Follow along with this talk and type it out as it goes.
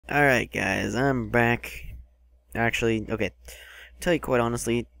Alright guys, I'm back. Actually, okay, tell you quite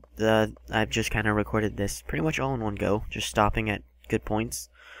honestly, I've just kind of recorded this pretty much all in one go, just stopping at good points.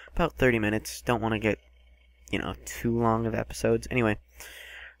 About 30 minutes, don't want to get, too long of episodes. Anyway,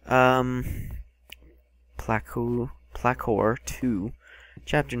 um, Plakour 2,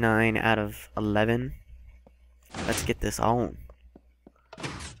 Chapter 9 out of 11. Let's get this on.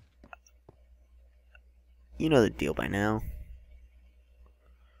 You know the deal by now.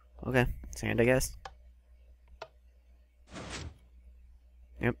 Okay, sand I guess.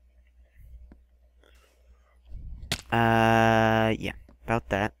 Yep. Yeah, about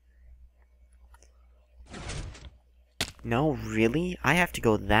that. No, really? I have to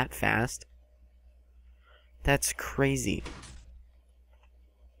go that fast? That's crazy.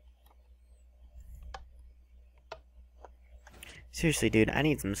 Seriously, dude, I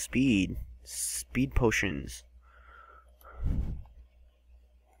need some speed. Speed potions.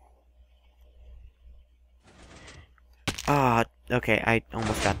 Ah, okay, I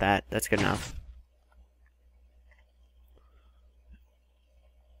almost got that. That's good enough.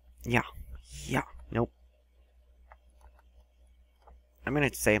 Yeah. Yeah. Nope. I'm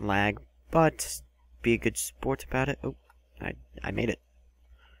gonna say lag, but be a good sport about it. Oh, I made it.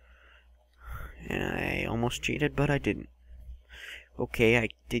 And I almost cheated, but I didn't. Okay, I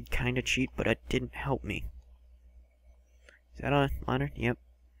did kinda cheat, but it didn't help me. Is that a ladder? Yep.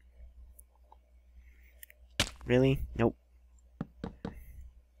 Really? Nope.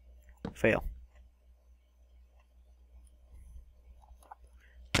 Fail.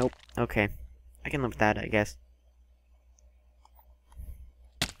 Nope. Okay. I can live with that, I guess.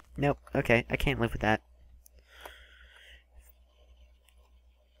 Nope. Okay, I can't live with that.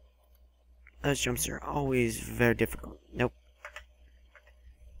 Those jumps are always very difficult. Nope.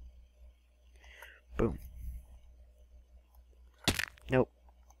 Boom. Nope.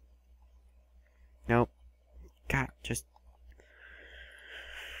 Nope. God, just...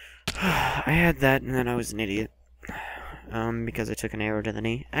 I had that, and then I was an idiot. Because I took an arrow to the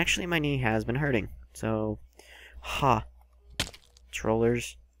knee. Actually, my knee has been hurting, so... Ha.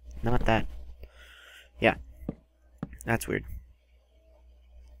 Trollers. Not that. Yeah. That's weird.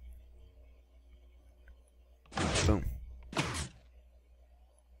 Boom.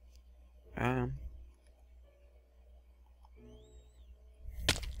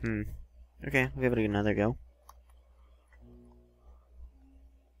 Okay, we'll give it another go.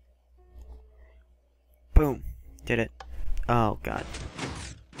 Boom. Did it. Oh, God.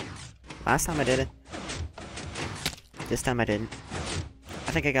 Last time I did it. This time I didn't.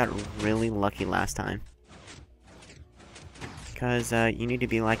 I think I got really lucky last time. Because, you need to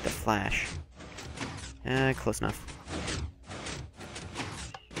be like the Flash. Close enough.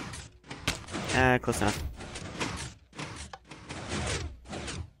 Close enough.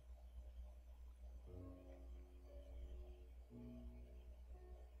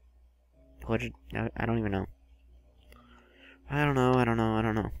 What did... I don't even know. I don't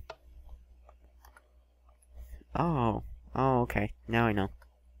know. Oh. Oh, okay. Now I know.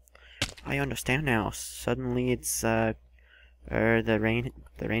 I understand now. Suddenly it's, the rain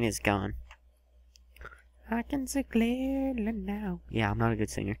is gone. I can see clearly now. Yeah, I'm not a good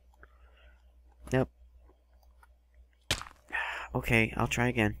singer. Nope. Okay, I'll try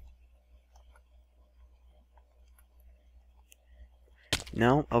again.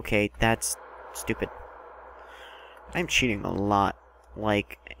 No? Okay, that's stupid. I'm cheating a lot.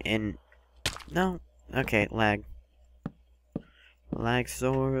 Like, in... No? Okay, lag. Lag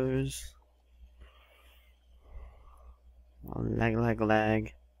soars.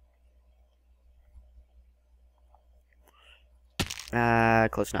 Lag.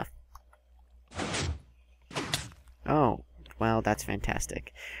 Close enough. Oh, well, that's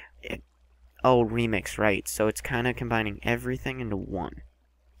fantastic. Oh, remix, right. So it's kind of combining everything into one.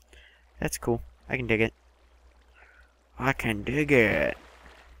 That's cool. I can dig it. I can dig it.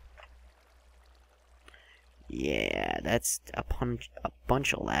 Yeah, that's a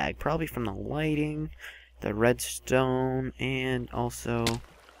bunch of lag. Probably from the lighting, the redstone, and also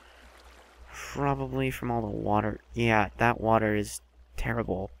probably from all the water. Yeah, that water is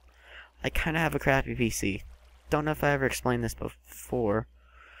terrible. I kind of have a crappy PC. Don't know if I ever explained this before,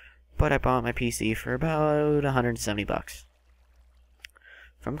 but I bought my PC for about 170 bucks.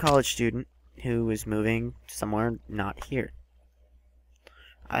 From a college student who is moving somewhere not here.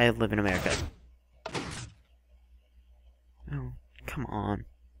 I live in America. Oh, come on.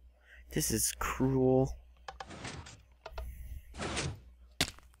 This is cruel.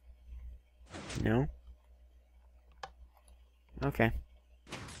 No? Okay.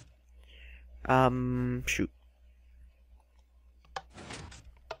 Shoot.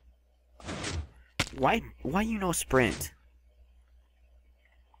 Why you no sprint?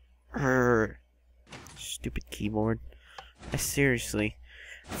 Stupid keyboard. Seriously.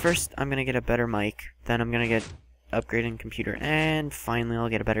 First, I'm gonna get a better mic. Then I'm gonna get upgrading computer. And finally, I'll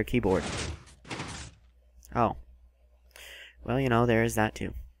get a better keyboard. Oh. Well, you know, there is that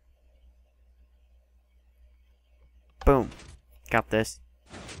too. Boom. Got this.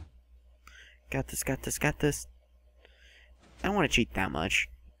 Got this, got this, got this. I don't want to cheat that much.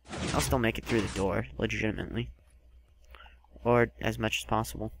 I'll still make it through the door, legitimately. Or as much as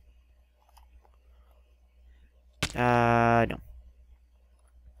possible. No.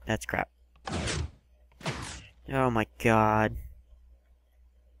 That's crap. Oh my god.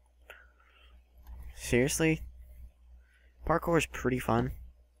 Seriously? Parkour is pretty fun.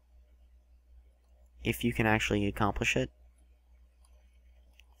 If you can actually accomplish it.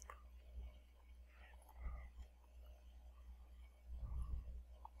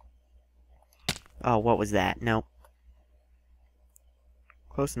 Oh, what was that? Nope.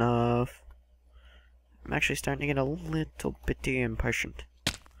 Close enough. I'm actually starting to get a little bitty impatient.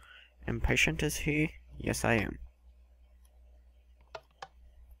 Impatient is he? Yes, I am.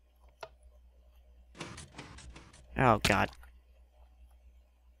 Oh, God.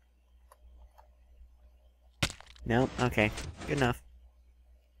 No? Okay. Good enough.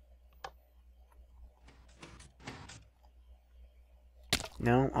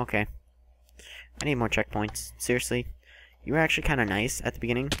 No? Okay. I need more checkpoints. Seriously. You were actually kind of nice at the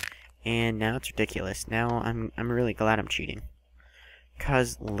beginning, and now it's ridiculous. Now I'm really glad I'm cheating.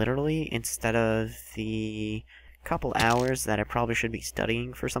 Because literally, instead of the couple hours that I probably should be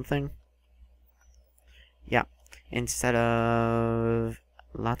studying for something, yeah, instead of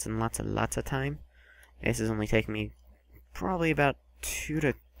lots and lots and lots of time, this is only taking me probably about 2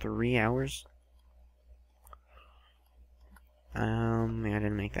 to 3 hours. Yeah, I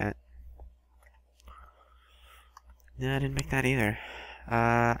didn't make that. No, I didn't make that either.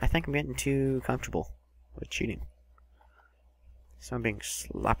 I think I'm getting too comfortable with cheating. So I'm being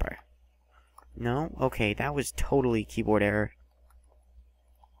slapper. No? Okay, that was totally keyboard error.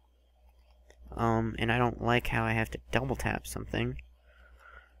 And I don't like how I have to double tap something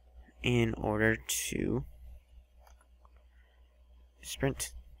in order to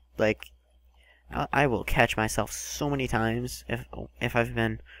sprint. Like, I will catch myself so many times if I've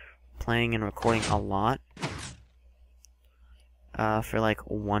been playing and recording a lot for like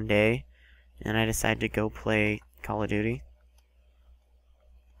one day, and I decide to go play Call of Duty.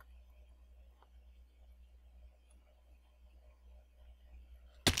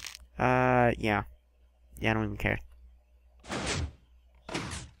 Yeah. Yeah, I don't even care.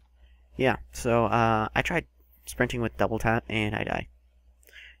 Yeah, so, I tried sprinting with double tap, and I die.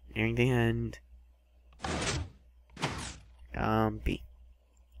 Nearing the end. B.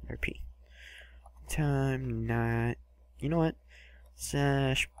 Or P. Time not... You know what?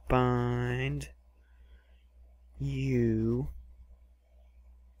 Slash bind... You...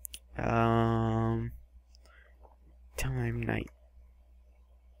 Time night.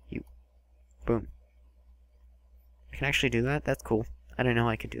 You. Boom. I can actually do that? That's cool. I didn't know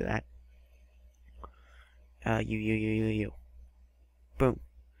I could do that. You. Boom.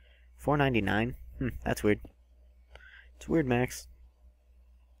 4.99. That's weird. It's weird, Max.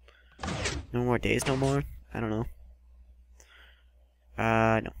 No more days, no more? I don't know.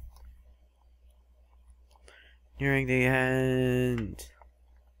 No. Nearing the end.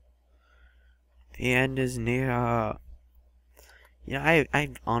 The end is near. You know,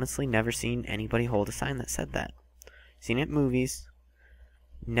 I've honestly never seen anybody hold a sign that said that. Seen it in movies.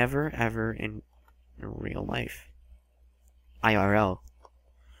 Never, ever in real life. IRL.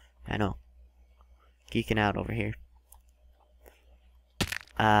 I know. Geeking out over here.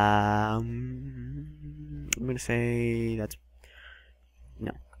 I'm gonna say that's...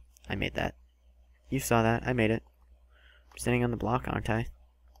 No. I made that. You saw that. I made it. I'm standing on the block, aren't I?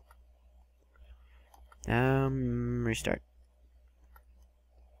 Restart.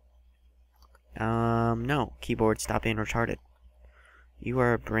 No. Keyboard, stop being retarded. You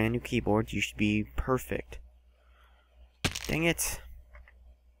are a brand new keyboard. You should be perfect. Dang it.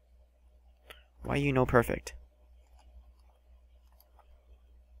 Why you no perfect?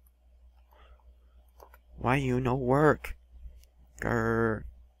 Why you no work? Grr.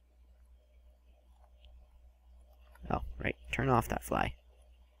 Oh, right. Turn off that fly.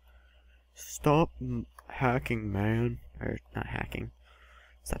 Stop hacking, man. Or, not hacking.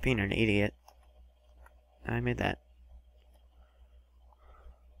 Stop being an idiot. I made that.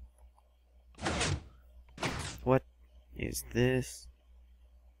 What is this?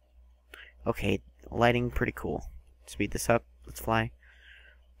 Okay, lighting pretty cool. Speed this up. Let's fly.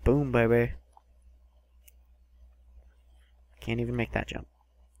 Boom, baby. Can't even make that jump.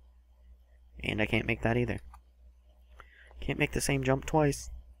 And I can't make that either. Can't make the same jump twice.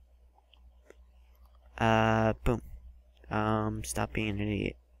 Boom. Stop being an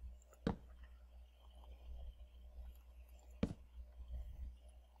idiot.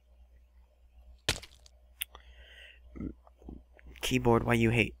 Keyboard, why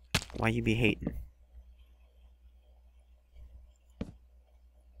you hate? Why you be hating?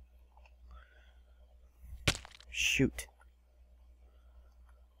 Shoot.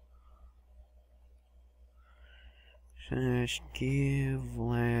 Just give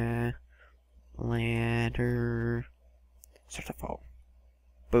ladder. Start to fall.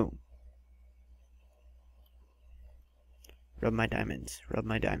 Boom. Rub my diamonds. Rub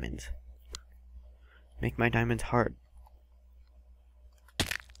my diamonds. Make my diamonds hard.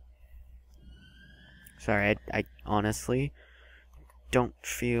 Sorry, I honestly don't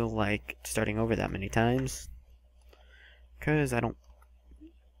feel like starting over that many times. 'Cause I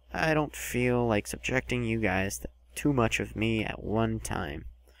don't feel like subjecting you guys to too much of me at one time.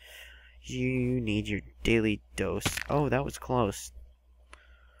 You need your daily dose. Oh, that was close.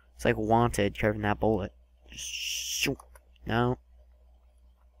 It's like Wanted curving that bullet. No.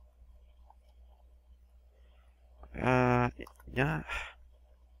 Yeah.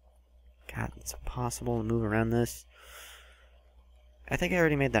 God, it's impossible to move around this. I think I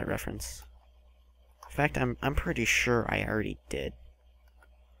already made that reference. In fact, I'm pretty sure I already did.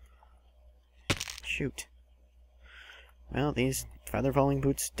 Shoot. Well, these feather falling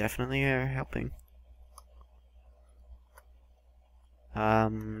boots definitely are helping.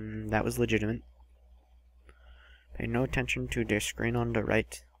 That was legitimate. Pay no attention to the screen on the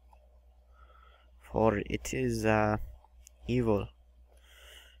right, for it is, evil.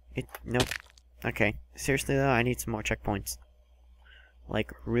 Nope. Okay. Seriously though, I need some more checkpoints.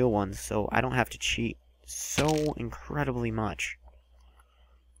 Like, real ones, so I don't have to cheat so incredibly much.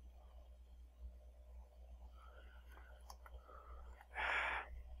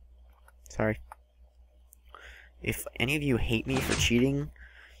 Sorry. If any of you hate me for cheating,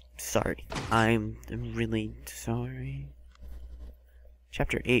 sorry. I'm really sorry.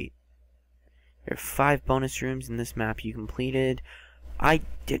 Chapter 8. There are 5 bonus rooms in this map you completed. I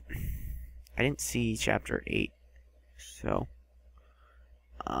didn't see Chapter 8, so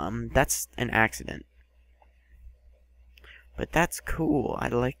that's an accident. But that's cool. I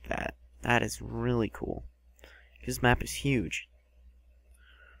like that. That is really cool. This map is huge.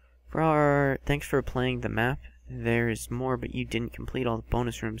 Thanks for playing the map. There is more, but you didn't complete all the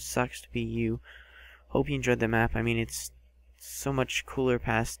bonus rooms. Sucks to be you. Hope you enjoyed the map. I mean, it's so much cooler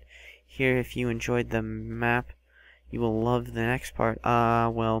past here. If you enjoyed the map, you will love the next part.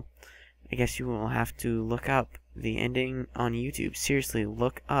 Well, I guess you will have to look up the ending on YouTube. Seriously,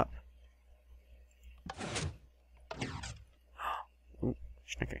 look up. Ooh,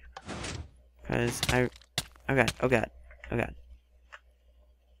 okay. Because oh god.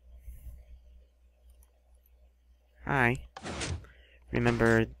 Hi.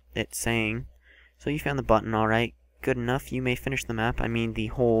 Remember it saying, so you found the button, alright. Good enough, you may finish the map. I mean the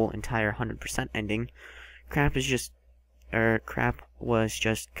whole entire 100% ending. Crap was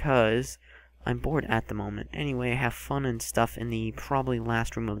just 'cause I'm bored at the moment. Anyway, have fun and stuff in the probably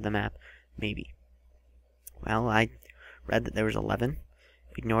last room of the map. Maybe. Well, I read that there was 11.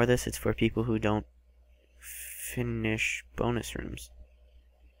 Ignore this, it's for people who don't finish bonus rooms.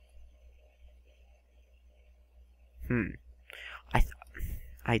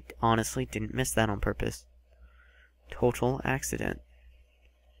 I honestly didn't miss that on purpose. Total accident.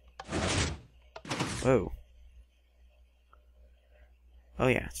 Whoa. Oh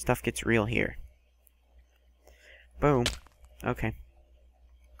yeah, stuff gets real here. Boom. Okay.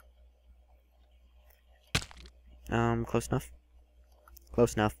 Close enough?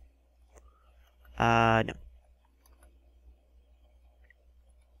 Close enough. No.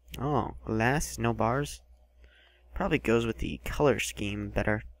 Oh, glass, no bars? Probably goes with the color scheme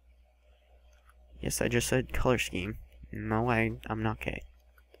better. Yes, I just said color scheme. No, I'm not gay.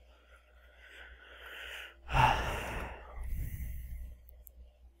 I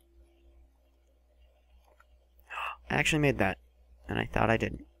actually made that, and I thought I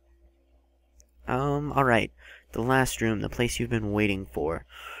didn't. Alright. The last room, the place you've been waiting for.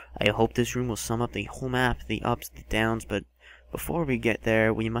 I hope this room will sum up the whole map, the ups, the downs, but before we get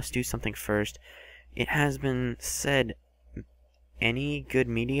there, we must do something first. It has been said, any good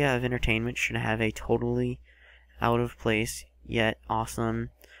media of entertainment should have a totally out of place, yet awesome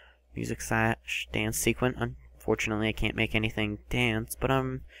music / dance sequence. Unfortunately, I can't make anything dance, but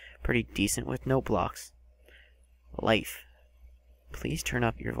I'm pretty decent with note blocks. Life. Please turn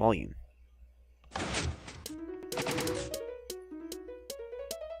up your volume.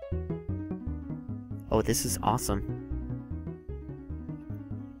 Wow, this is awesome.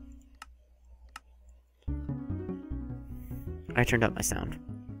 I turned up my sound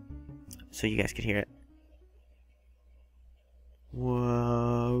so you guys could hear it.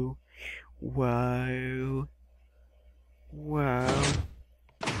 Whoa. Whoa. Whoa.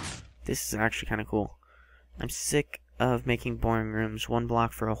 This is actually kind of cool. I'm sick of making boring rooms. One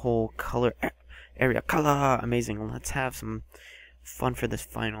block for a whole color area. Color! Amazing. Let's have some fun for this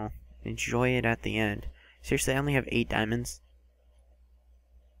final. Enjoy it at the end. Seriously, I only have 8 diamonds.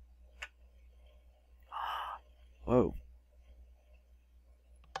 Whoa.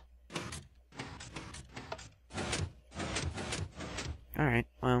 Alright,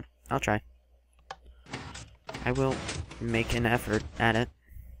 well, I'll try. I will make an effort at it.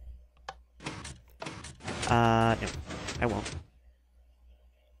 No, I won't.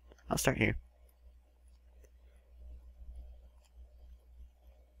 I'll start here.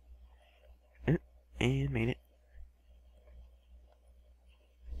 And made it.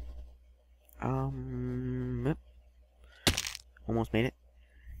 Almost made it.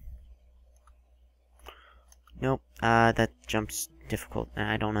 Nope, that jump's difficult, and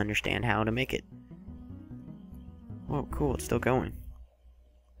I don't understand how to make it. Whoa, cool, it's still going.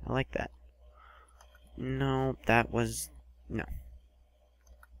 I like that. No, that was... no.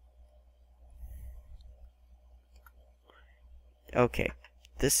 Okay,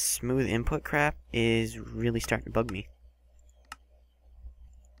 this smooth input crap is really starting to bug me.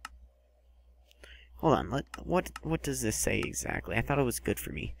 Hold on, what does this say exactly? I thought it was good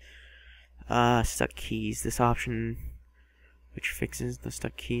for me. Stuck keys, this option which fixes the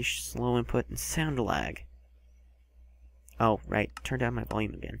stuck keys, slow input, and sound lag. Oh, right, turn down my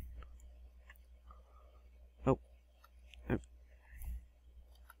volume again. Oh.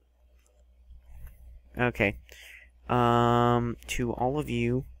 Okay. To all of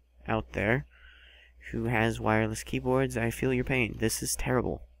you out there who has wireless keyboards, I feel your pain. This is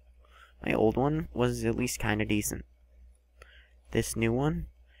terrible. My old one was at least kind of decent. This new one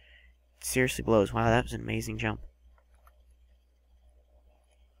seriously blows. Wow, that was an amazing jump.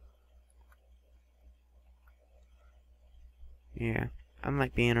 Yeah, I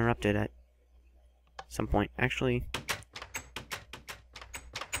might be interrupted at some point. Actually,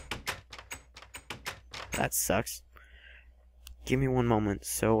 that sucks. Give me one moment.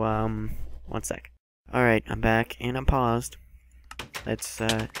 So, 1 sec. Alright, I'm back, and I'm paused. Let's,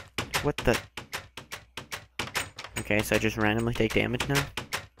 what the... Okay, so I just randomly take damage now?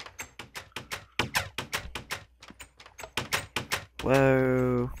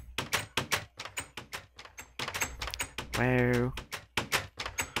 Whoa. Whoa.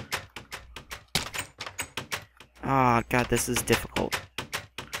 Oh, God, this is difficult.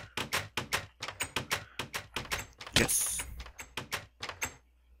 Yes.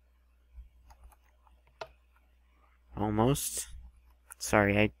 Almost.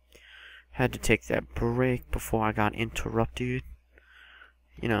 Sorry, I had to take that break before I got interrupted.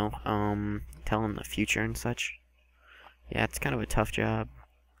 You know, telling the future and such. Yeah, it's kind of a tough job.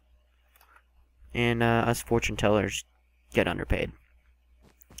 And, us fortune tellers get underpaid.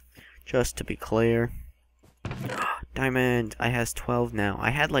 Just to be clear. Diamond! I has 12 now. I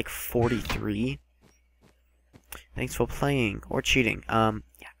had like 43. Thanks for playing. Or cheating. Yeah,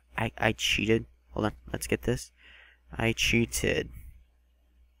 I cheated. Hold on, let's get this. I cheated.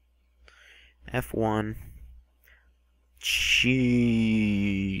 F1.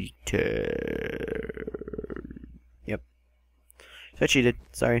 Cheated. Yep. So I cheated.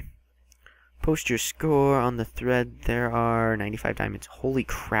 Sorry. Post your score on the thread. There are 95 diamonds. Holy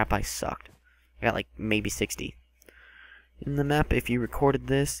crap, I sucked. I got like maybe 60. In the map, if you recorded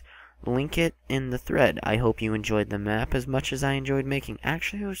this, link it in the thread. I hope you enjoyed the map as much as I enjoyed making.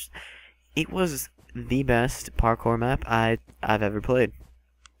 Actually, it was the best parkour map I've ever played.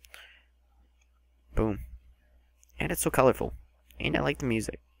 Boom. And it's so colorful. And I like the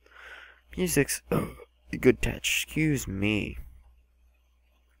music. Music's a good touch. Excuse me.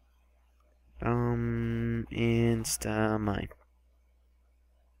 Insta-mine.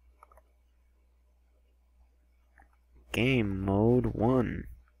 Game mode 1.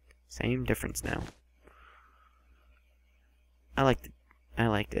 Same difference now. I liked it. I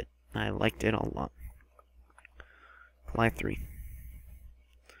liked it. I liked it a lot. Live 3.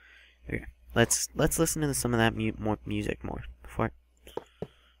 Okay. Let's listen to some of that music more before.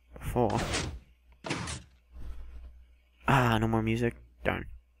 Ah, no more music. Darn.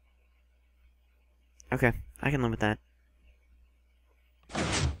 Okay, I can live with that.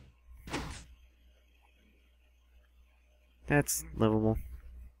 That's livable.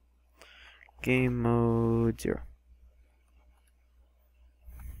 Game mode 0.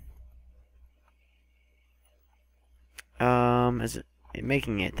 as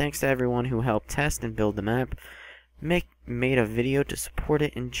making it. Thanks to everyone who helped test and build the map. Made a video to support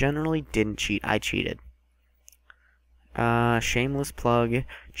it and generally didn't cheat. I cheated. Shameless plug.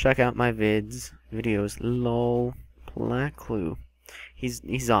 Check out my videos. Lol. Plakour.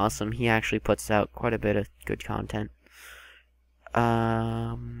 He's awesome. He actually puts out quite a bit of good content.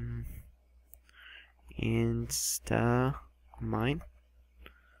 Instant mine.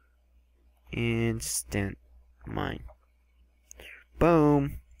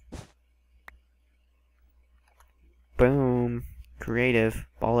 Boom. Boom. Creative.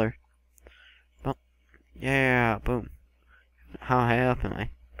 Baller. Oh, yeah, boom. How high up am I?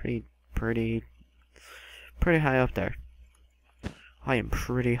 Pretty high up there. I am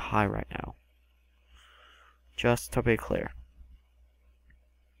pretty high right now. Just to be clear.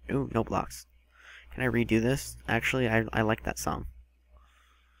 Ooh, no blocks. Can I redo this? Actually, I like that song.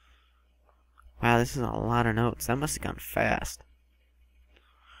 Wow, this is a lot of notes. That must have gone fast.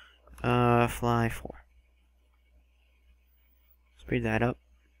 Fly 4. Speed that up.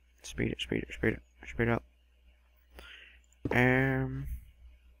 Speed it up.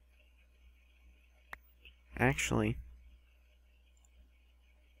 Actually,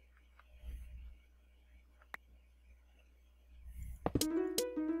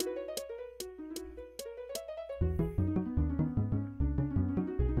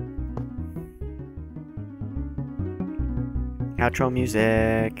 outro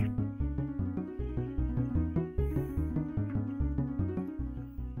music.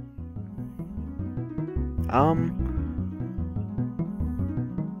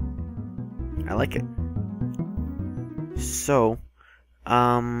 I like it. So,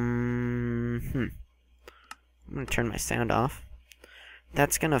 I'm gonna turn my sound off.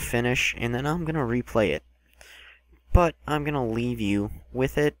 That's gonna finish, and then I'm gonna replay it. But I'm gonna leave you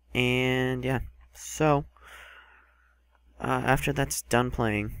with it, and yeah. So, after that's done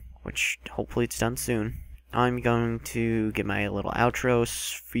playing, which hopefully it's done soon, I'm going to get my little outro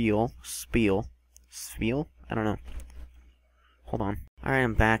spiel. I don't know. Hold on. Alright,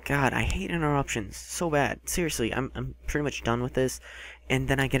 I'm back. God, I hate interruptions so bad. Seriously, I'm pretty much done with this, and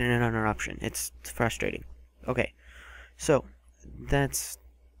then I get an interruption. It's frustrating. Okay, so that's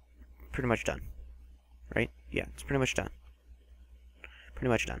pretty much done, right? Yeah, it's pretty much done.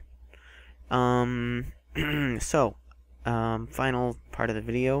 Final part of the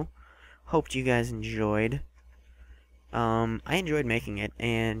video. Hoped you guys enjoyed. I enjoyed making it,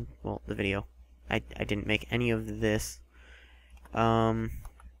 and well, the video. I didn't make any of this. I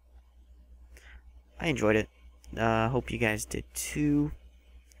enjoyed it. Hope you guys did too.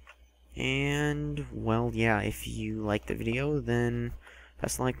 And, well, yeah, if you liked the video, then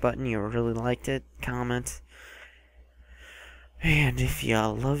press the like button. You really liked it. Comment. And if you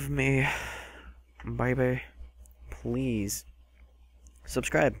love me, baby, please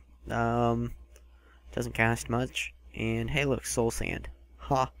subscribe. Doesn't cost much. And, hey, look, soul sand.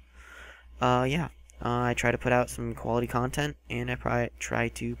 Ha. Yeah. I try to put out some quality content, and I try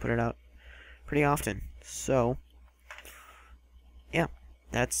to put it out pretty often. So, yeah,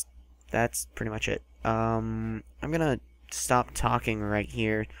 that's pretty much it. I'm gonna stop talking right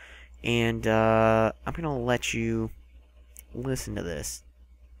here, and I'm gonna let you listen to this.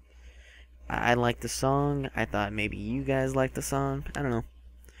 I like the song. I thought maybe you guys like the song. I don't know.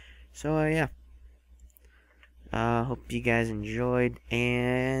 So, yeah. Hope you guys enjoyed,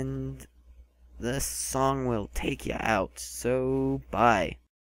 and this song will take you out. So, bye.